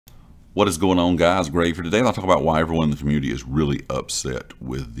What is going on, guys? Grave here. Today I'll talk about why everyone in the community is really upset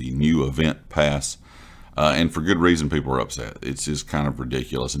with the new event pass, and for good reason. People are upset. It's just kind of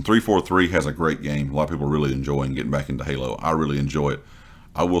ridiculous. And 343 has a great game. A lot of people are really enjoying getting back into Halo. I really enjoy it.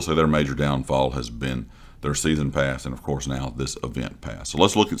 I will say their major downfall has been their season pass, and of course now this event pass. So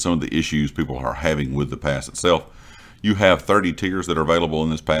let's look at some of the issues people are having with the pass itself. You have 30 tiers that are available in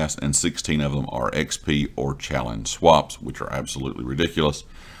this pass, and 16 of them are XP or challenge swaps, which are absolutely ridiculous.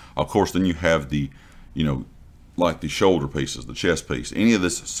 Of course, then you have the, like the shoulder pieces, the chest piece. Any of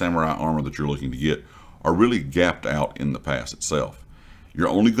this samurai armor that you're looking to get are really gapped out in the pass itself. You're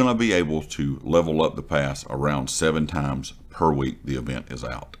only going to be able to level up the pass around 7 times per week the event is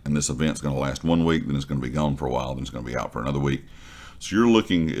out. And this event's going to last 1 week, then it's going to be gone for a while, then it's going to be out for another week. So you're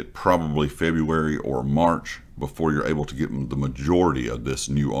looking at probably February or March before you're able to get the majority of this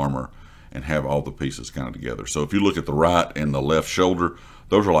new armor and have all the pieces kind of together. So if you look at the right and the left shoulder,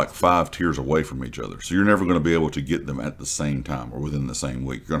 those are like 5 tiers away from each other. So you're never going to be able to get them at the same time or within the same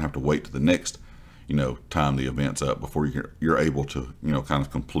week. You're going to have to wait to the next, time the event's up before you're able to, kind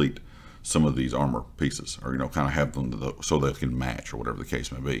of complete some of these armor pieces, or, kind of have them so they can match or whatever the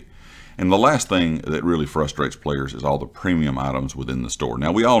case may be. And the last thing that really frustrates players is all the premium items within the store.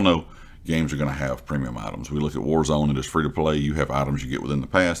 Now, we all know games are going to have premium items. We look at Warzone, and it's free to play. You have items you get within the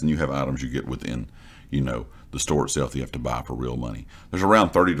pass, and you have items you get within, the store itself that you have to buy for real money. There's around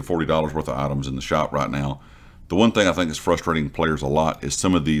 $30 to $40 worth of items in the shop right now. The one thing I think is frustrating players a lot is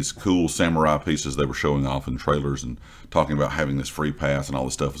some of these cool samurai pieces they were showing off in trailers and talking about having this free pass and all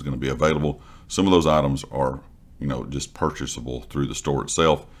this stuff is going to be available. Some of those items are, just purchasable through the store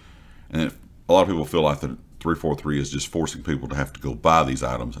itself. And a lot of people feel like that 343 is just forcing people to have to go buy these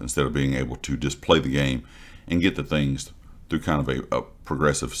items instead of being able to just play the game and get the things through kind of a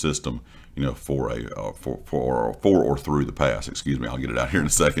progressive system, for or through the pass. Excuse me, I'll get it out here in a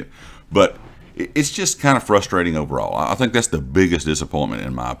second. But it's just kind of frustrating overall. I think that's the biggest disappointment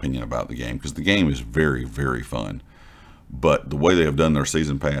in my opinion about the game, because the game is very, very fun. But the way they have done their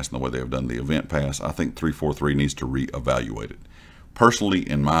season pass and the way they have done the event pass, I think 343 needs to reevaluate it. Personally,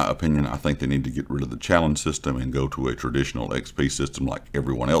 in my opinion, I think they need to get rid of the challenge system and go to a traditional XP system like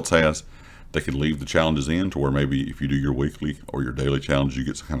everyone else has. They could leave the challenges in to where maybe if you do your weekly or your daily challenge, you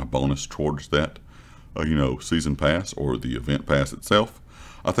get some kind of bonus towards that, season pass or the event pass itself.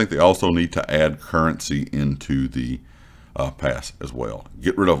 I think they also need to add currency into the pass as well.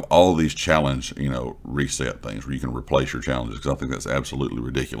 Get rid of all of these challenge, reset things where you can replace your challenges, because I think that's absolutely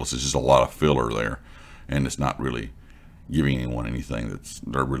ridiculous. It's just a lot of filler there, and it's not really giving anyone anything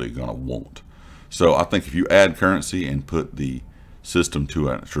they're really going to want. So I think if you add currency and put the system to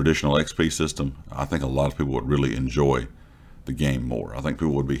a traditional XP system, I think a lot of people would really enjoy the game more. I think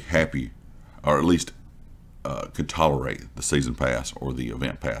people would be happy, or at least could tolerate the season pass or the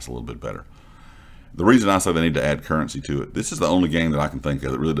event pass a little bit better. The reason I say they need to add currency to it, this is the only game that I can think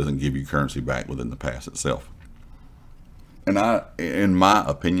of that really doesn't give you currency back within the pass itself. And in my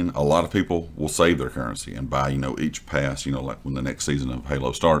opinion, a lot of people will save their currency and buy, each pass, like when the next season of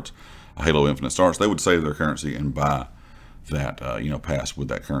Halo starts, Halo Infinite starts, they would save their currency and buy that, pass with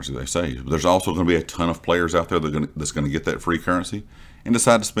that currency they saved. But there's also going to be a ton of players out there that's going to get that free currency and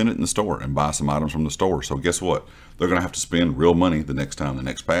decide to spend it in the store and buy some items from the store. So guess what? They're going to have to spend real money the next time the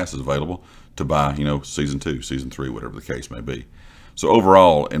next pass is available to buy, season 2, season 3, whatever the case may be. So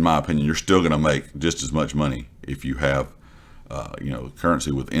overall, in my opinion, you're still going to make just as much money if you have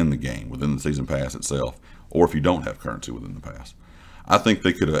currency within the game, within the season pass itself, or if you don't have currency within the pass. I think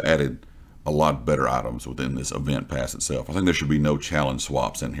they could have added a lot better items within this event pass itself. I think there should be no challenge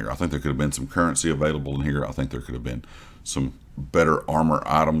swaps in here. I think there could have been some currency available in here. I think there could have been some better armor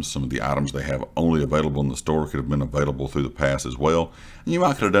items. Some of the items they have only available in the store could have been available through the pass as well. And you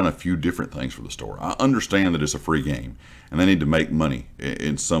might could have done a few different things for the store. I understand that it's a free game and they need to make money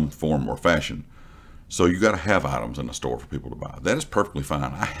in some form or fashion. So you got to have items in the store for people to buy. That is perfectly fine.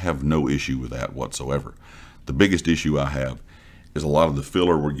 I have no issue with that whatsoever. The biggest issue I have is a lot of the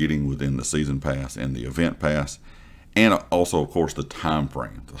filler we're getting within the season pass and the event pass, and also, of course, the time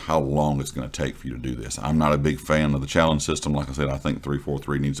frame, how long it's going to take for you to do this. I'm not a big fan of the challenge system. Like I said, I think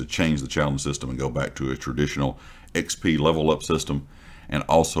 343 needs to change the challenge system and go back to a traditional XP level up system, and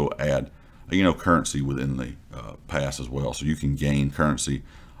also add, currency within the pass as well, so you can gain currency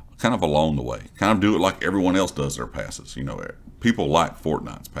kind of along the way. Kind of do it like everyone else does their passes. People like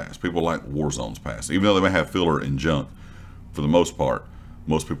Fortnite's pass. People like Warzone's pass. Even though they may have filler and junk, for the most part,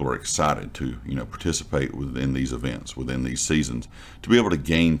 most people are excited to, participate within these events, within these seasons, to be able to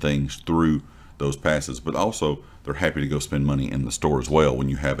gain things through those passes, but also they're happy to go spend money in the store as well when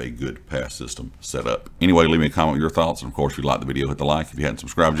you have a good pass system set up. Anyway, leave me a comment with your thoughts. And of course, if you like the video, hit the like. If you hadn't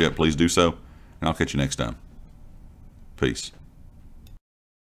subscribed yet, please do so. And I'll catch you next time. Peace.